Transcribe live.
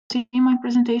see my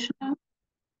presentation now?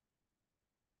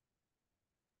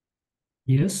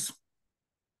 Yes.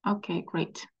 Okay,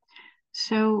 great.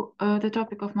 So the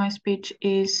topic of my speech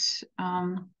is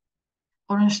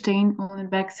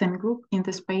Ornstein-Uhlenbeck semigroup in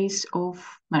the space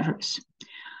of measures.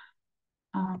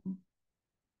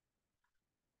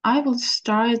 I will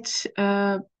start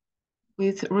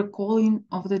with recalling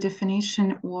of the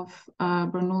definition of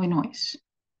Bernoulli noise.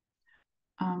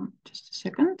 Just a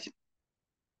second.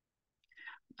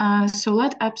 So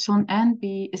let epsilon n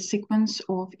be a sequence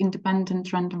of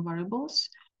independent random variables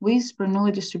with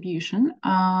Bernoulli distribution.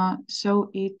 So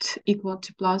it equal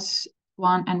to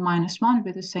 +1 and -1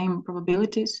 with the same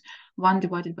probabilities, 1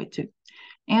 divided by 2.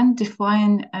 And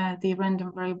define the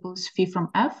random variables phi from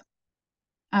f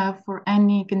for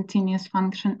any continuous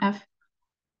function f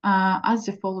as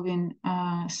the following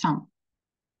sum.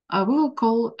 We will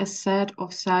call a set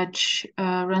of such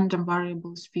random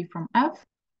variables phi from f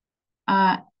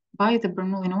by the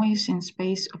Bernoulli noise in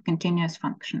space of continuous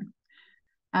function.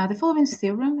 The following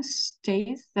theorem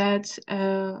states that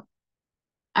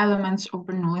elements of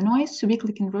Bernoulli noise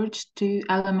weakly converge to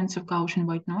elements of Gaussian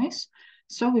white noise.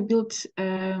 So we built,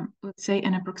 let's say,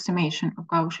 an approximation of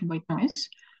Gaussian white noise.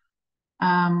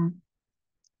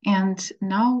 And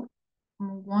now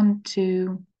move on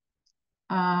to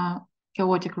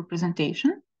chaotic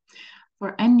representation.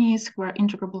 For any square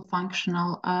integrable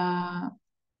functional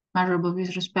measurable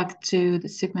with respect to the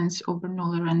sequence of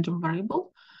Bernoulli random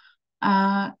variable,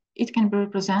 it can be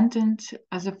represented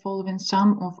as the following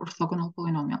sum of orthogonal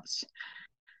polynomials.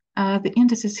 The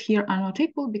indices here are not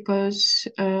equal because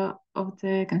of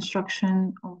the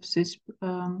construction of this,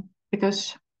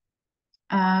 because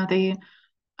the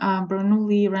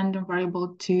Bernoulli random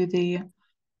variable to the,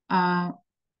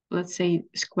 let's say,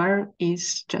 square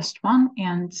is just 1,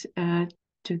 and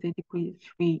to the degree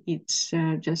 3, it's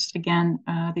just, again,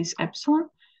 this epsilon.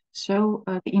 So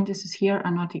the indices here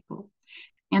are not equal.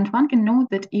 And one can note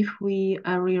that if we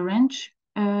rearrange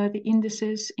the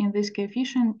indices in this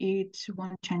coefficient, it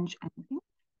won't change anything.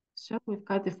 So we've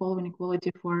got the following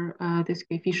equality for these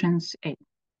coefficients A.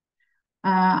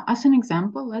 As an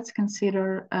example, let's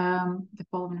consider the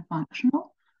following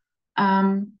functional.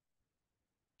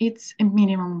 It's a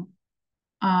minimum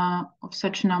of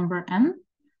such number n,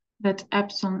 that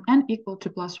epsilon n equal to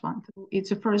 +1. It's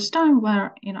the first time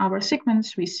where in our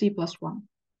sequence we see +1.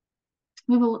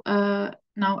 We will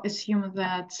now assume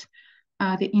that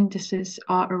the indices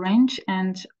are arranged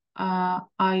and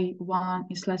I1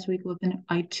 is less or equal than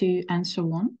I2 and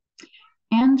so on.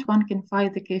 And one can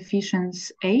find the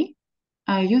coefficients A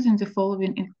using the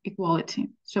following equality.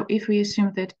 So if we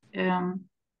assume that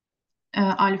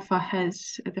alpha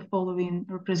has the following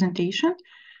representation,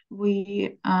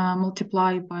 we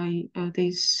multiply by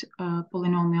this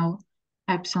polynomial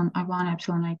epsilon I1,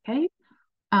 epsilon ik,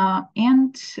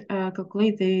 and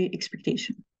calculate the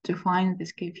expectation to find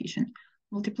this coefficient.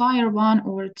 Multiplier 1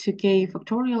 over 2k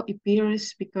factorial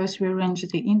appears because we arrange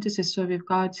the indices, so we've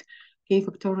got k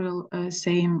factorial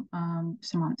same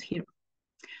amount here.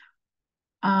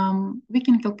 We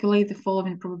can calculate the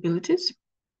following probabilities.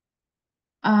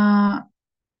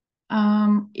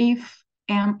 If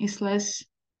m is less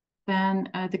than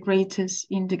the greatest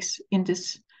index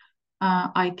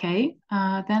ik,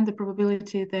 then the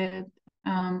probability that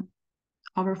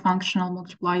our functional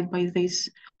multiplied by this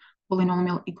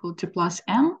polynomial equal to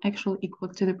 +m actually equal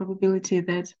to the probability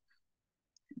that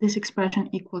this expression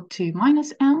equal to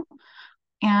 -m.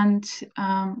 And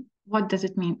what does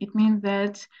it mean? It means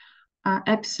that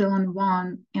epsilon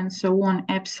 1 and so on,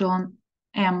 epsilon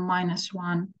m minus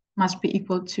 1 must be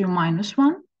equal to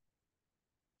 -1.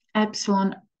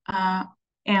 Epsilon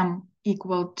m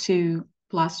equal to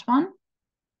 +1.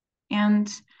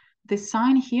 And the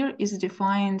sign here is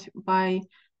defined by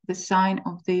the sign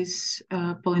of this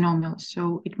polynomial.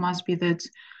 So it must be that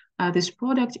this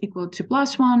product equal to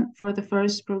 +1 for the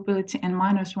first probability and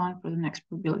 -1 for the next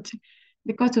probability.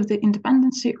 Because of the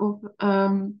independency of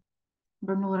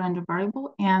Bernoulli random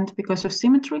variable and because of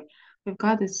symmetry, we've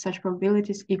got that such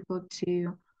probabilities equal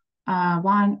to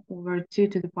 1 over 2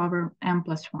 to the power m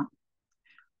plus 1.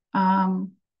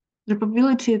 The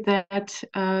probability that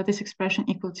this expression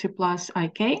equal to plus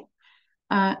ik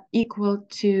equal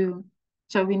to,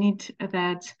 so we need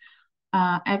that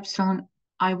epsilon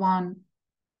 1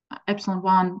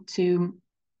 to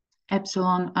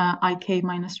epsilon ik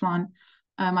minus 1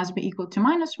 must be equal to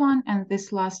 -1, and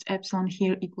this last epsilon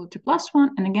here equal to +1.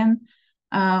 And again,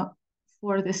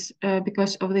 for this,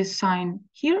 because of this sign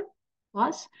here,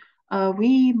 plus,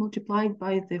 we multiplied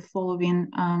by the following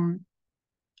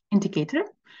indicator,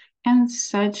 and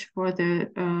such for the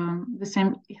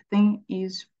same thing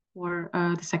is for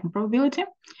the second probability.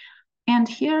 And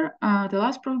here, the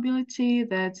last probability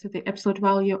that the absolute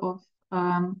value of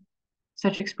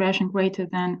such expression greater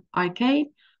than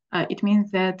ik, it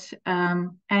means that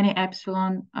any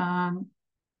epsilon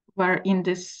where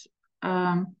index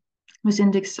with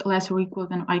index less or equal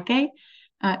than ik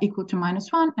equal to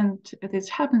 -1, and this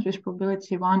happens with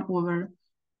probability 1 over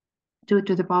 2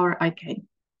 to the power ik.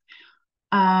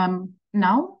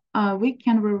 Now we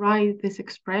can rewrite this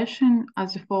expression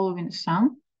as the following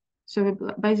sum. So we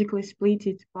basically split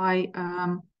it by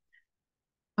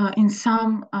in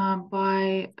sum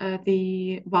by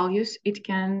the values it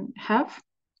can have,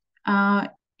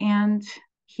 and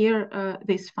here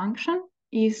this function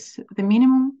is the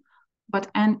minimum,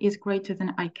 but n is greater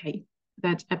than ik.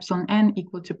 That's epsilon n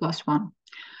equal to +1.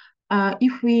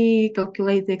 If we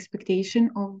calculate the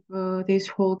expectation of this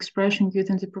whole expression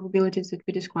using the probabilities that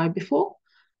we described before,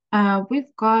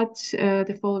 we've got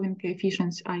the following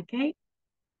coefficients ik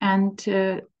and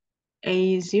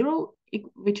a0,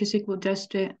 which is equal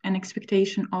just to an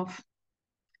expectation of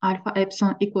alpha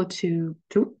epsilon equal to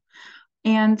 2.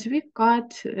 And we've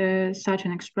got such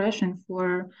an expression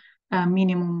for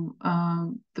minimum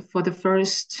for the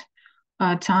first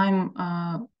time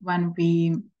when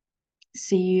we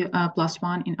see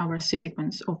 +1 in our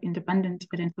sequence of independent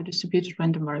identically distributed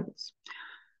random variables.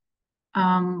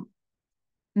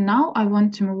 Now I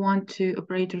want to move on to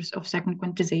operators of second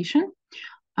quantization.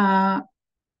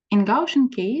 In Gaussian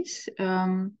case,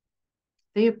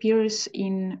 they appear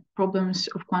in problems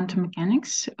of quantum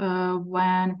mechanics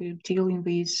when we're dealing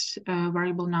with a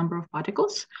variable number of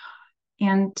particles.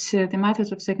 And the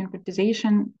method of second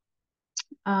quantization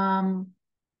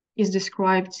is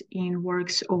described in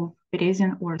works of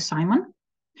Berezin or Simon.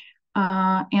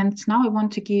 And now I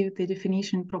want to give the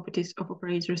definition properties of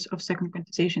operators of second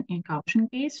quantization in Gaussian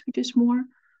case, which is more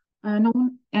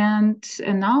known, and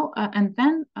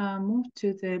then move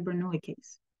to the Bernoulli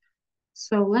case.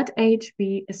 So let H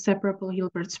be a separable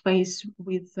Hilbert space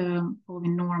with the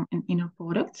following norm and inner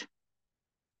product,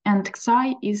 and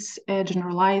Xi is a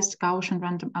generalized Gaussian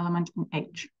random element in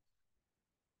H,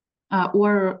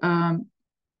 or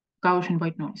Gaussian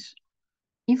white noise.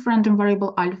 If random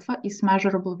variable alpha is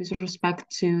measurable with respect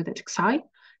to that Xi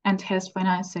and has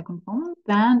finite second moment,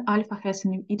 then alpha has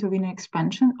an Ito-Wiener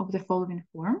expansion of the following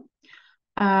form,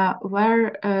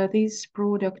 where this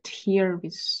product here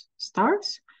with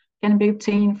stars can be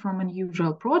obtained from an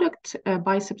usual product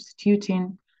by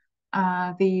substituting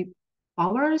the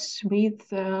powers with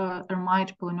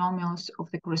Hermite polynomials of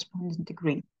the corresponding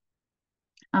degree.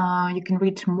 You can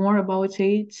read more about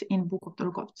it in book of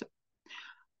Drogovtsev.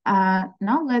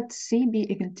 Now let C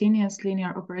be a continuous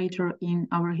linear operator in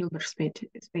our Hilbert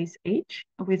space H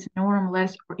with norm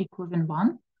less or equal than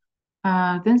 1.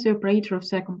 Then the operator of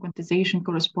second quantization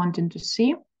corresponding to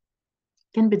C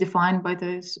can be defined by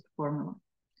this formula.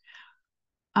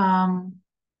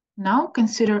 Now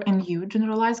consider a new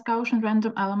generalized Gaussian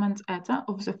random element eta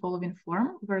of the following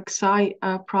form, where Xi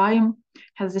prime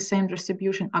has the same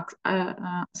distribution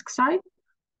as Xi,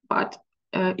 but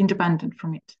independent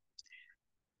from it.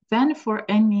 Then for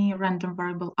any random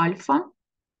variable alpha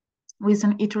with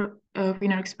an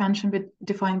Ito-Wiener expansion we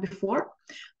defined before,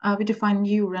 we define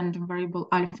new random variable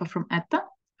alpha from eta,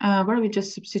 where we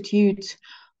just substitute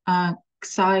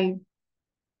Xi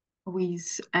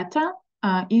with eta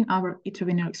in our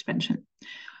Ito-Wiener expansion.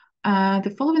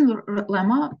 The following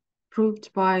lemma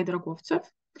proved by Drogovtsev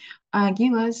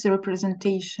give us the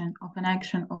representation of an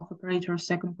action of operator of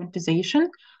second quantization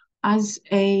as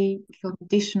a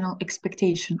conditional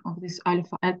expectation of this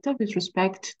alpha eta with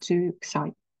respect to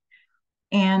Xi.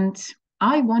 And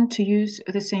I want to use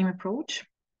the same approach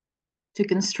to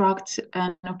construct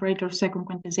an operator of second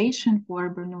quantization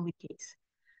for Bernoulli case.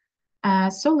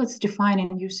 So let's define a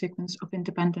new sequence of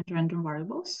independent random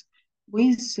variables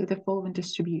with the following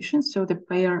distribution. So the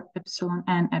pair epsilon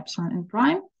n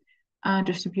prime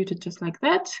distributed just like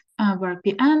that, where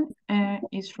Pn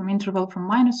is from interval from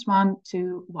 -1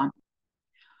 to 1.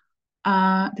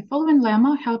 The following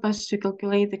lemma help us to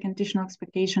calculate the conditional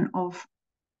expectation of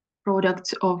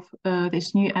products of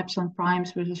these new epsilon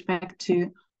primes with respect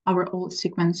to our old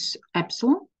sequence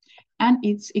epsilon, and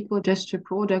it's equal just to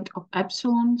product of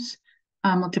epsilons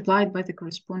multiplied by the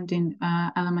corresponding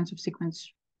elements of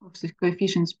sequence of the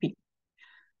coefficients p.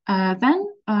 Then,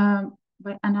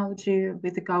 by analogy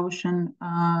with the Gaussian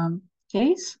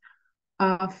case,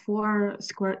 for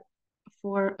square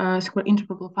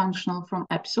integrable functional from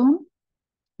epsilon,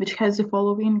 which has the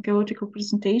following chaotic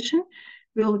representation,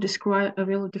 we'll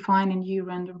define a new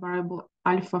random variable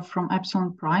alpha from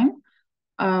epsilon prime,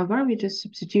 where we just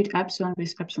substitute epsilon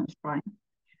with epsilon prime.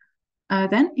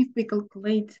 Then if we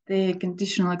calculate the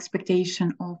conditional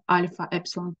expectation of alpha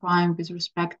epsilon prime with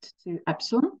respect to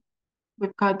epsilon,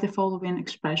 we've got the following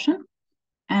expression,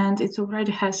 and it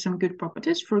already has some good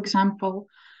properties. For example,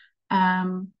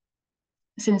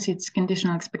 since it's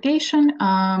conditional expectation,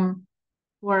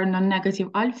 for non-negative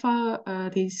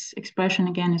alpha, this expression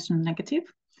again is non-negative.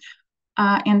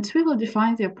 And we will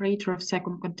define the operator of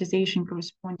second quantization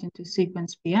corresponding to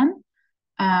sequence Pn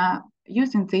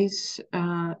using this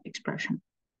expression.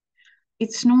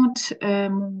 It's not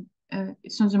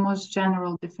the most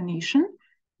general definition,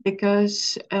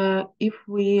 because if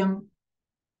we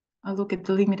look at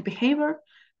the limit behavior,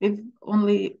 we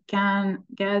only can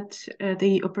get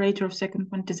the operator of second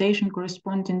quantization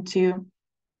corresponding to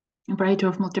operator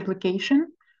of multiplication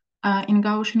in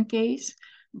Gaussian case,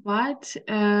 but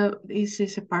this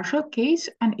is a partial case,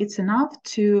 and it's enough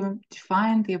to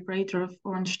define the operator of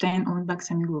Ornstein-Uhlenbeck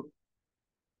semigroup.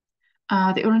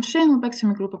 The Ornstein-Uhlenbeck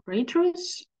semigroup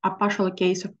operators are partial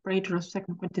case of operator of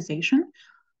second quantization,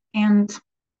 and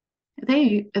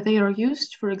they are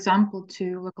used, for example,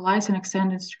 to localize an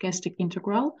extended stochastic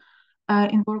integral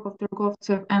in work of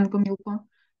Turgovtsev and Gomilko,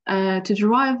 to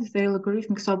derive the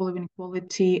logarithmic Sobolev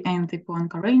inequality and the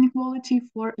Poincare inequality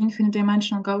for infinite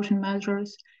dimensional Gaussian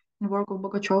measures in work of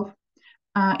Bogachev.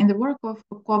 In the work of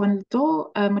Popkov and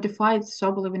Lito, modified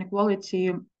Sobolev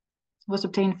inequality was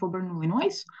obtained for Bernoulli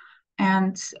noise,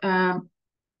 and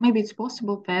maybe it's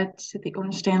possible that the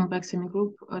Ornstein-Uhlenbeck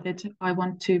semigroup that I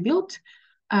want to build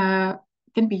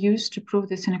can be used to prove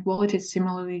this inequality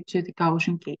similarly to the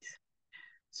Gaussian case.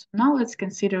 So now let's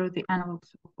consider the analogs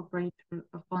of operator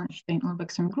of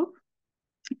Ornstein-Uhlenbeck semigroup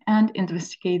and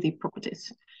investigate the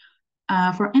properties.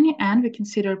 For any n, we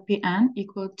consider Pn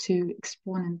equal to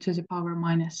exponent to the power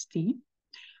minus t,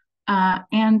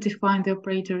 and define the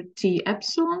operator t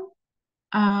epsilon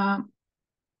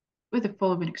with the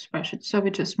following expression. So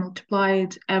we just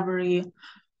multiplied every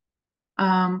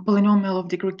polynomial of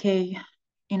degree k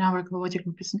in our quadratic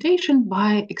representation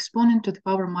by exponent to the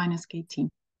power minus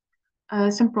kt.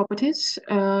 Some properties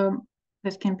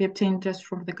that can be obtained just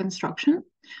from the construction.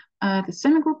 The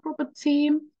semigroup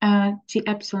property, T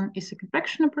epsilon is a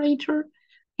contraction operator,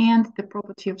 and the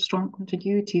property of strong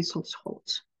contiguity also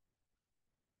holds.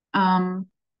 In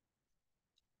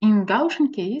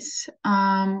Gaussian case,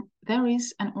 there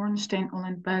is an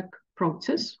Ornstein-Uhlenbeck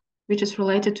process, which is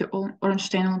related to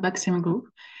Ornstein-Uhlenbeck semigroup,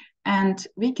 and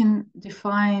we can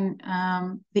define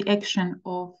the action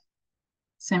of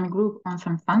semigroup on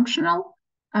some functional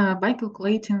by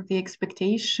calculating the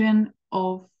expectation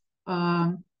of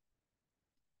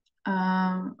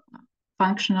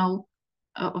functional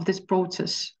of this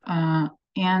process.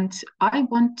 And I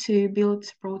want to build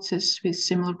a process with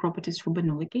similar properties for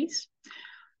Bernoulli case.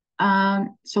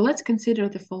 So let's consider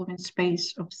the following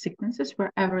space of sequences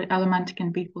where every element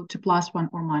can be equal to +1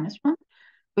 or -1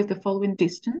 with the following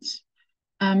distance.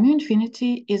 Mu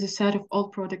infinity is a set of all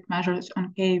product measures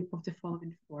on K of the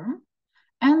following form,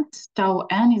 and tau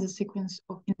n is a sequence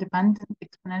of independent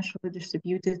exponentially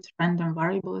distributed random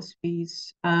variables with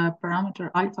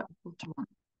parameter alpha equal to 1.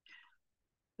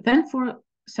 Then for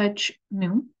such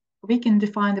mu, we can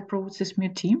define the process mu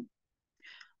t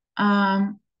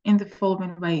in the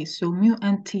following way. So mu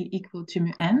n t equal to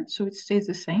mu n, so it stays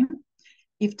the same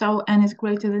if tau n is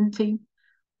greater than t,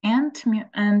 and mu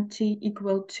n t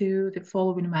equal to the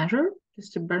following measure,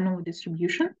 just a Bernoulli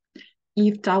distribution,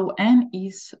 if tau n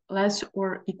is less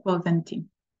or equal than t.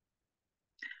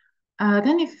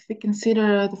 Then if we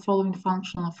consider the following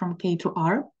functional from k to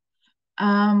r,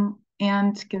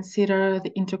 and consider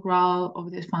the integral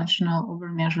of this functional over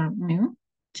measure mu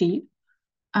t,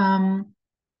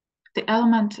 the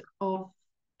element of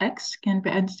x can be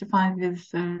identified with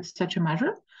such a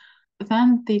measure,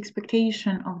 then the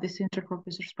expectation of this integral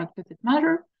with respect to that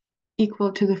measure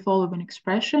equal to the following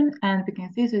expression, and we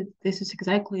can see that this is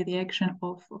exactly the action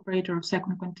of operator of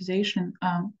second quantization,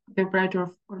 the operator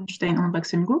of Ornstein-Uhlenbeck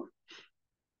semigroup,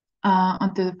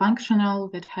 onto the functional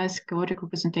that has chaotic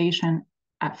representation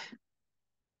f.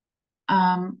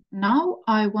 Now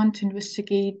I want to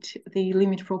investigate the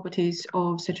limit properties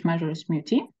of such measures mu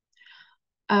t.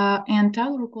 And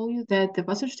I'll recall you that the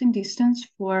Wasserstein distance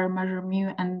for measure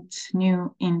mu and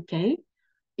nu in K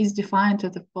is defined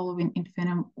as the following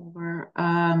infinitum over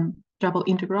double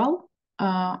integral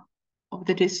of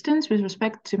the distance with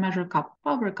respect to measure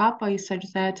kappa, where kappa is such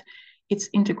that its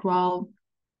integral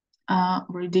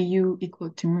over du equal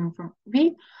to mu from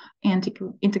v, and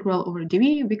integral over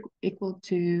dv equal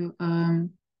to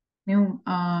mu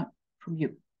from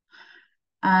u.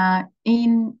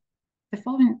 In the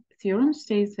following theorem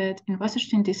states that in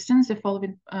Wasserstein distance, the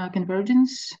following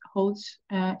convergence holds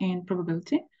in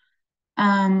probability.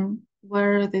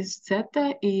 where this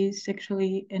zeta is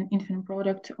actually an infinite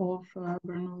product of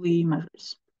Bernoulli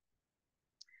measures.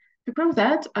 To prove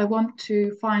that, I want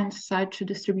to find such a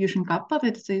distribution kappa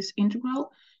that this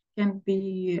integral can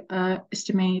be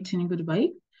estimated in a good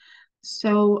way.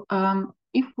 So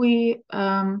if we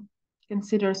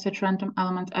consider such random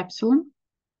element epsilon,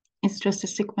 it's just a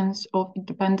sequence of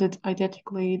independent,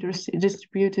 identically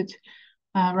distributed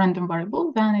random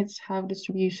variable, then it's have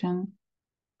distribution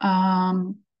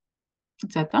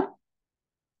zeta.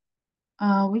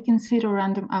 We consider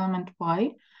random element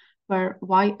y, where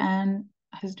yn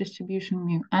has distribution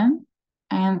mu n,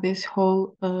 and this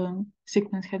whole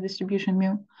sequence has distribution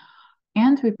mu.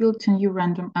 And we built a new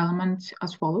random element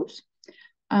as follows.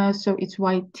 So it's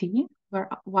yt, where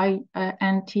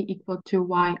nt equal to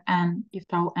yn if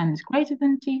tau n is greater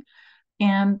than t,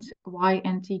 and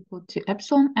ynt equal to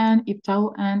epsilon n if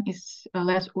tau n is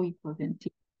less or equal than t.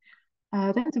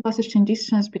 Then the Wasserstein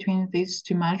distance between these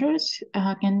two measures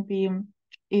can be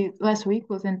less or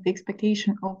equal than the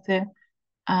expectation of the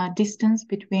distance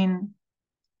between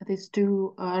these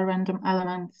two random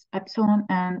elements epsilon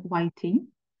and yt.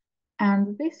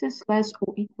 And this is less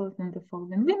or equal than the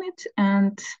following limit,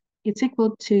 and it's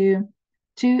equal to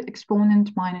 2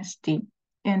 exponent minus t,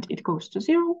 and it goes to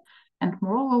 0. And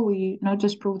moreover, we not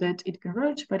just prove that it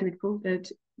converges, but we prove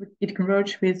that it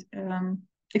converges with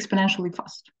exponentially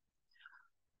fast.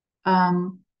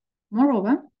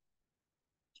 Moreover,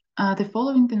 the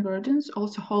following convergence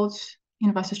also holds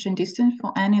in Wasserstein distance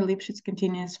for any Lipschitz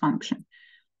continuous function.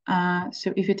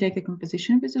 So if you take a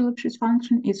composition with a Lipschitz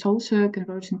function, it's also a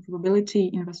convergent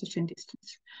probability in Wasserstein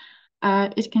distance.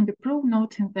 It can be proved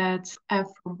noting that f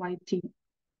from yt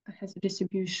has a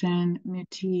distribution mu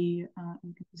t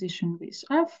in composition with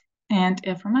f, and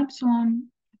f from epsilon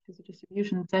has a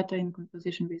distribution zeta in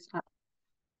composition with f.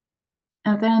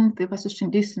 And then the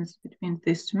Wasserstein distance between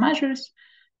these two measures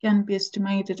can be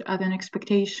estimated as an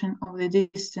expectation of the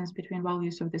distance between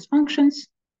values of these functions.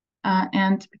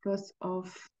 And because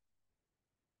of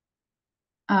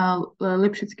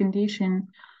Lipschitz condition,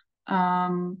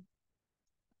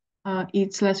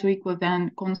 it's less or equal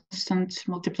than constant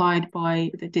multiplied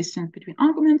by the distance between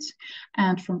arguments.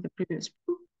 And from the previous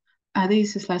proof,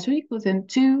 this is less or equal than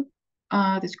 2,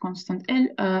 this constant L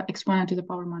exponent to the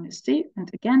power minus t. And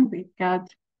again, we got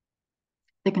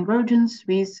the convergence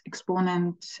with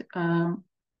exponent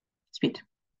speed.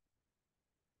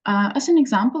 As an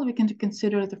example, we can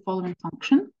consider the following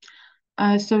function.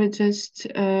 So it's just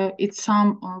it's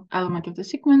sum of element of the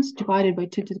sequence divided by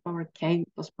 2 to the power k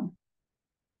plus 1.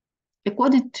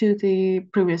 According to the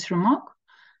previous remark,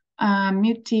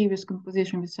 mu t with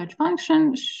composition with such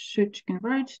function should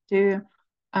converge to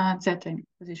zeta in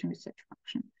composition with such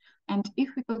function. And if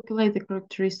we calculate the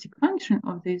characteristic function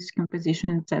of this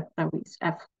composition zeta with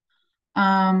f,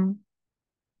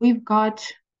 we've got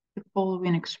the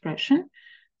following expression.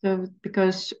 So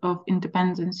because of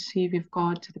independency, we've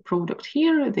got the product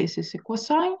here. This is a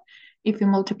cosine. If we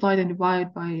multiply and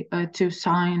divide by 2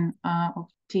 sine of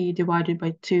t divided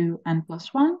by 2 n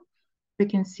plus 1, we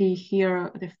can see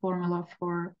here the formula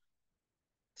for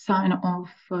sine of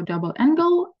double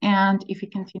angle. And if we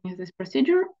continue this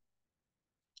procedure,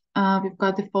 we've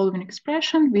got the following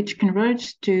expression, which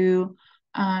converges to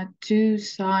 2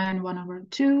 sine 1 over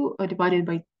 2 divided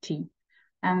by t.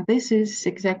 And this is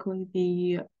exactly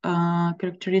the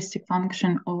characteristic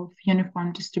function of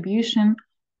uniform distribution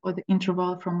or the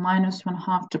interval from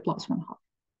 -1/2 to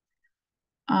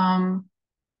 +1/2.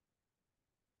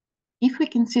 If we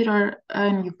consider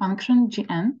a new function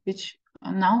gn, which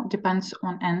now depends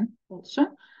on n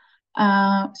also,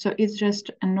 so it's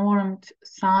just a normed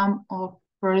sum of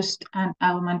first n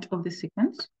element of the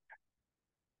sequence.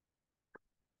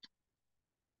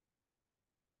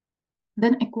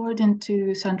 Then according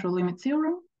to central limit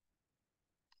theorem,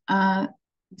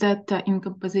 that in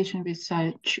composition with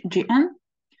such gn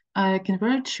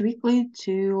converge weakly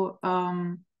to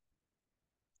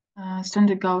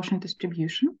standard Gaussian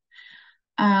distribution.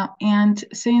 And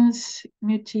since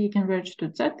mu t converges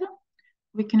to zeta,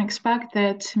 we can expect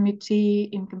that mu t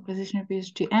in composition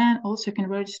with gn also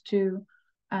converges to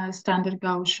standard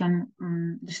Gaussian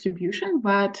distribution,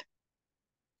 but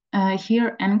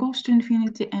here n goes to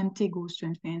infinity and t goes to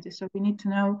infinity. So we need to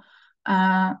know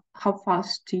how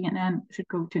fast t and n should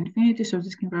go to infinity, so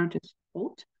this converges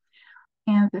hold.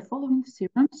 And the following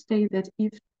theorem states that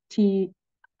if t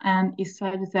n is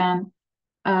such, then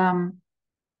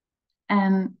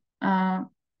n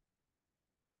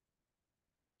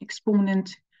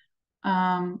exponent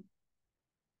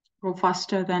grow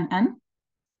faster than n,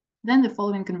 then the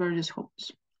following converges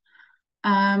holds.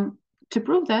 to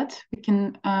prove that, we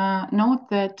can note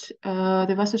that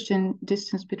the Wasserstein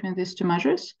distance between these two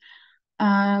measures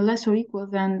less or equal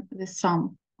than the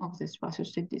sum of this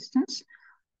Wasserstein distance.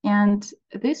 And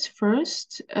this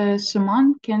first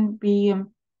summand can be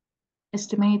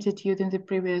estimated using the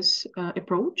previous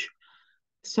approach.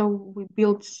 So we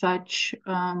build such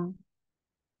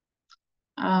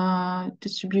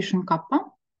distribution kappa,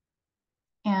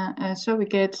 and so we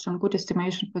get some good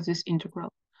estimation for this integral.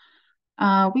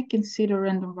 We consider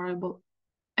random variable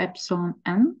epsilon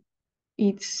n.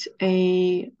 It's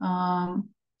a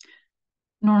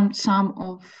normed sum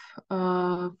of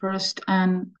first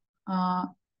n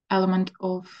element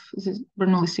of the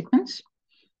Bernoulli sequence.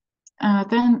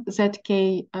 Then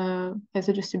zk has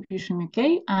a distribution uk,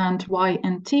 and y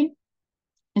and t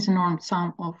is a normed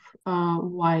sum of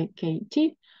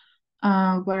ykt,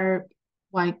 where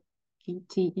ykt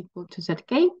equal to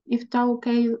zk if tau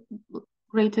k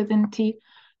greater than t,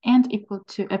 and equal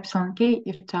to epsilon k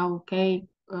if tau k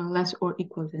less or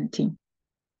equal than t.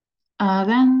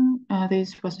 Then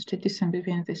this Wasserstein distance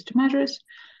between these two measures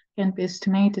can be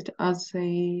estimated as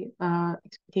the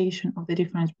expectation of the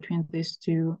difference between these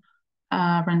two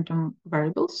random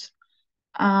variables.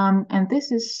 And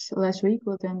this is less or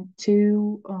equal than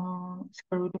 2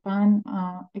 square root of n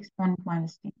exponent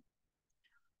minus t.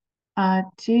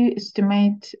 To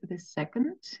estimate the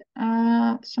second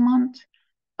summand,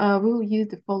 we will use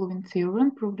the following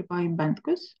theorem proved by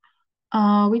Bendkus,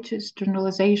 which is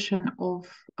generalization of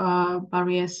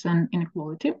Barriesian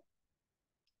inequality.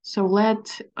 So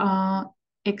let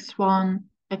x1,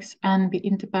 xn be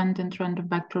independent random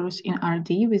vectors in Rd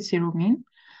with zero mean,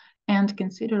 and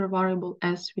consider a variable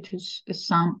s, which is a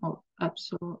sum of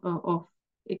x1,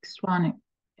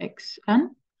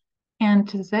 xn, and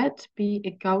z be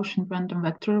a Gaussian random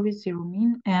vector with zero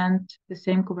mean and the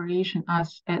same covariation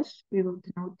as s. We will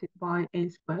denote it by a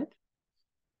squared.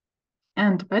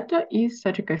 And beta is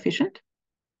such a coefficient,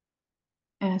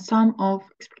 a sum of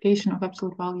expectation of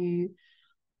absolute value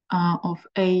of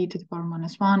a to the power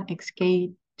minus 1,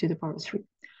 xk to the power 3.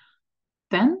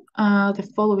 Then the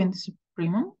following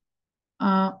supremum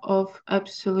of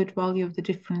absolute value of the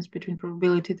difference between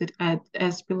probability that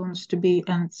S belongs to B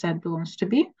and Z belongs to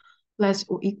B, less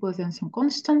or equal than some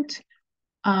constant,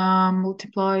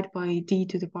 multiplied by D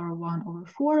to the power 1 over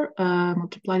 4,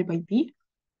 multiplied by B,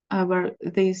 where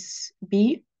this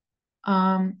B,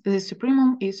 the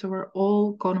supremum is over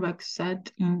all convex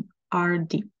set in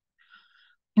Rd.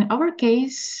 In our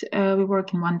case, we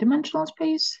work in one-dimensional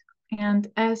space, and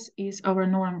S is our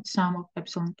normed sum of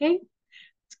epsilon k.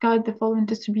 It's got the following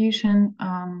distribution.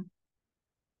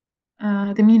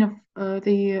 The mean of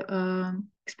the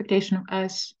expectation of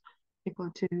S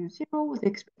equal to 0, the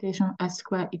expectation of S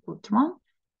squared equal to 1.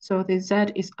 So the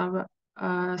Z is our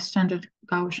standard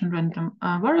Gaussian random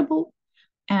variable,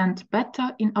 and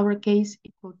beta in our case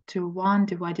equal to 1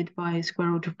 divided by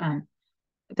square root of n.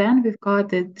 Then we've got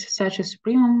that such a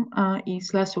supremum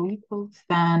is less or equal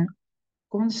than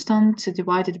constant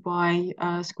divided by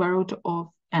square root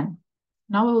of n.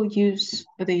 Now we'll use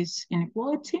this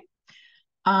inequality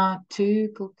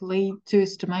to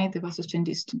estimate the Wasserstein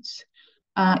distance.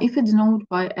 If it's denoted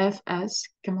by fs,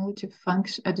 cumulative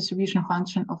distribution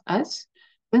function of s,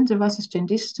 then the Wasserstein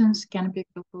distance can be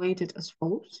calculated as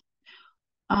follows.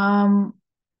 As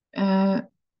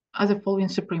a following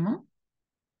supremum.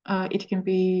 It can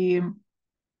be,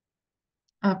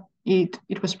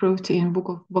 it was proved in book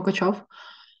of Bogachev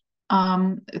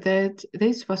that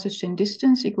this Wasserstein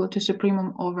distance equal to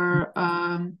supremum over...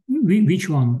 Which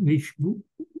one? Which book?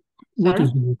 What sorry?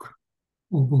 is the book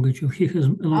of Bogachev? He has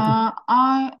a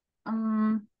lot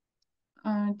of...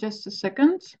 just a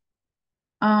second.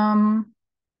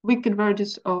 Weak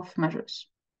convergence of measures.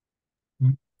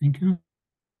 Thank you.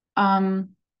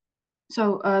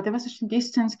 So the Wasserstein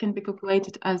distance can be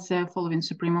calculated as the following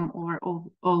supremum over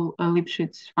all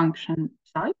Lipschitz function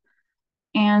psi.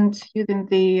 And using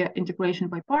the integration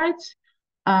by parts,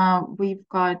 we've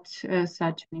got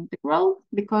such an integral.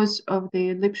 Because of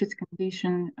the Lipschitz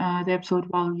condition, the absolute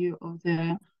value of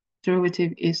the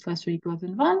derivative is less or equal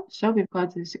than 1. So we've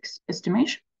got this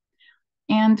estimation.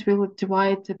 And we will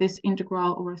divide this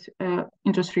integral over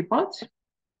into 3 parts.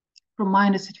 From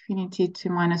minus infinity to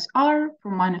minus r,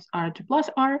 from minus r to plus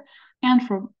r, and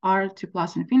from r to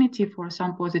plus infinity for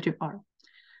some positive r.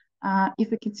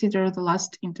 If we consider the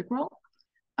last integral,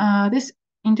 this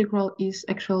integral is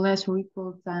actually less or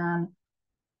equal than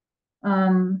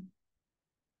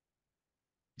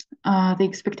the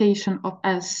expectation of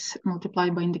s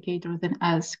multiplied by indicator than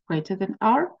s greater than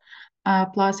r,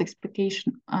 plus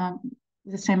expectation,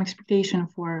 the same expectation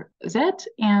for z,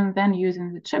 and then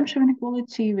using the Chebyshev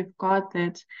inequality, we've got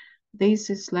that this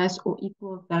is less or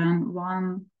equal than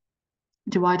 1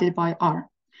 divided by r.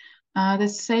 The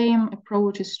same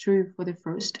approach is true for the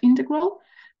first integral.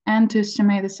 And to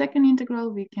estimate the second integral,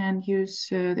 we can use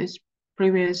this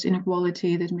previous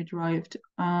inequality that we derived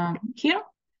here.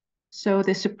 So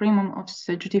the supremum of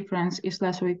such difference is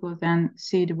less or equal than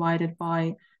c divided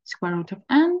by square root of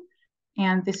n.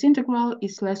 And this integral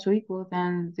is less or equal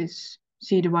than this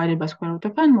c divided by square root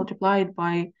of n multiplied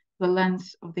by the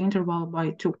length of the interval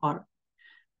by 2r.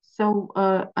 So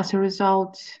as a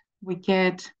result, we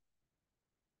get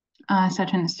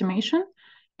such an estimation.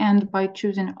 And by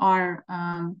choosing r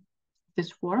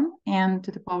this form n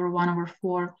to the power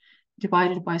 1/4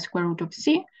 divided by square root of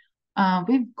c,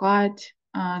 we've got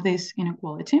this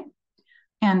inequality.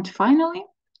 And finally,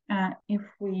 if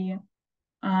we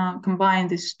combine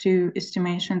these two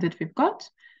estimations that we've got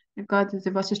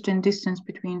the Wasserstein distance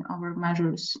between our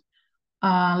measures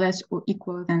less or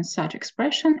equal than such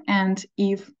expression. And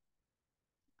if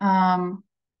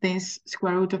this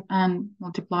square root of n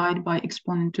multiplied by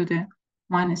exponent to the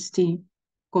minus t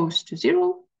goes to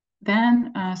 0,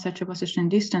 then such a Wasserstein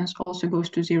distance also goes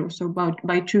to 0. So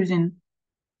by choosing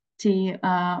t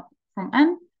from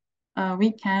n,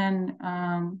 we can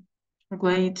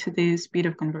regulate the speed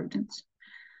of convergence.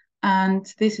 And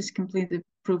this is complete the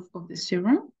proof of the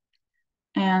theorem.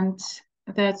 And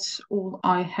that's all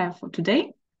I have for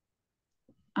today.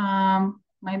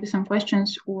 Maybe some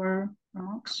questions or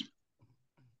remarks.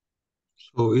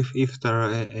 So if there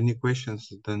are any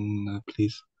questions, then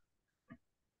please.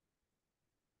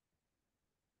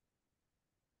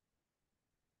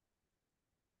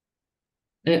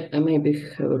 I maybe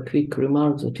have a quick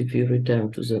remark that if you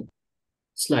return to the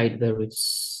slide where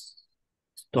it's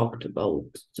talked about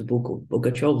the book of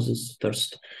Bogachov, this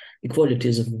first equality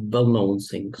is a well-known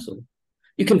thing. So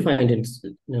you can find it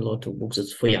in a lot of books.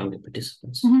 It's for younger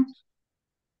participants. Mm-hmm.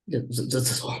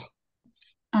 That's all.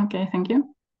 Okay, thank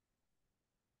you.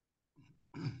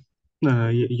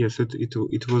 Yes,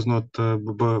 it was not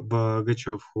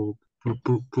Bogachov who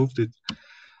proved it.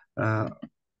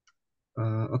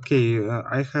 Okay,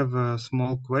 I have a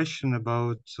small question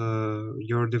about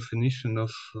your definition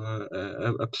of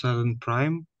epsilon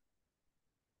prime,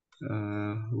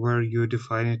 where you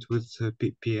define it with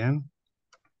Pn.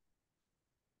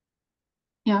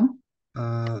 Yeah.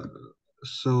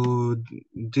 So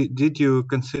did you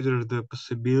consider the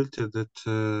possibility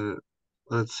that,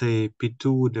 let's say,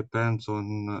 P2 depends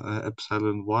on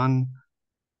epsilon 1?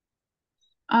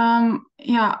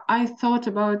 Yeah, I thought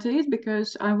about it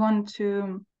because I want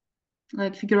to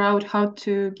figure out how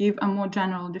to give a more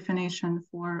general definition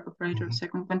for operator of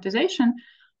second quantization.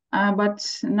 But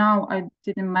now I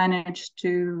didn't manage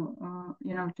to,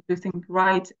 to do things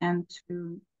right and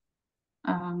to.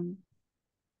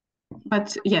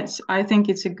 But yes, I think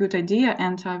it's a good idea,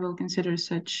 and I will consider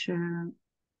such a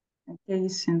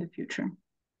case in the future.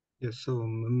 Yes, so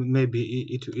maybe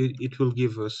it will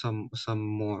give us some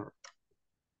more.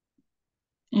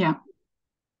 Yeah.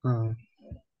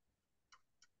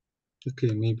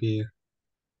 Okay, maybe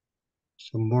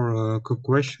some more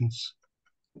questions.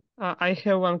 I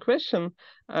have one question.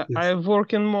 Yes. I'm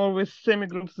working more with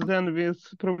semigroups than with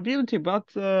probability,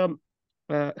 but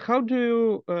how do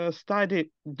you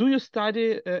study? Do you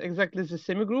study exactly the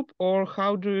semigroup, or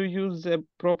how do you use the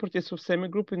properties of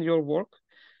semigroup in your work?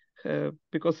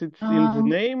 Because it's in the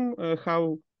name.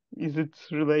 How is it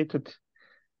related?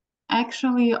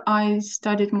 Actually, I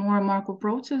studied more Markov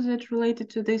process that related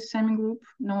to this semigroup,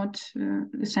 not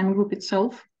the semigroup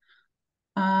itself.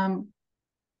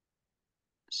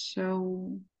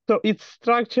 So its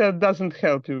structure doesn't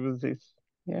help you with this,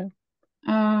 yeah?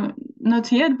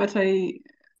 Not yet, but I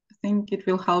think it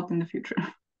will help in the future.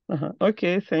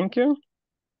 Okay, thank you.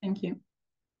 Thank you.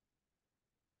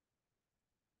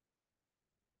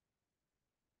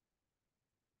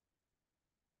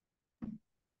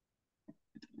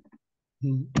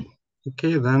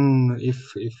 Okay, then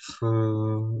if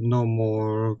no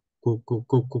more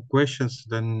questions,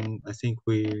 then I think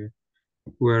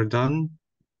we're done,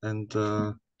 and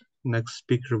next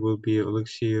speaker will be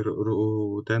Alexei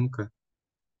Rudenko.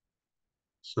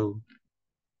 So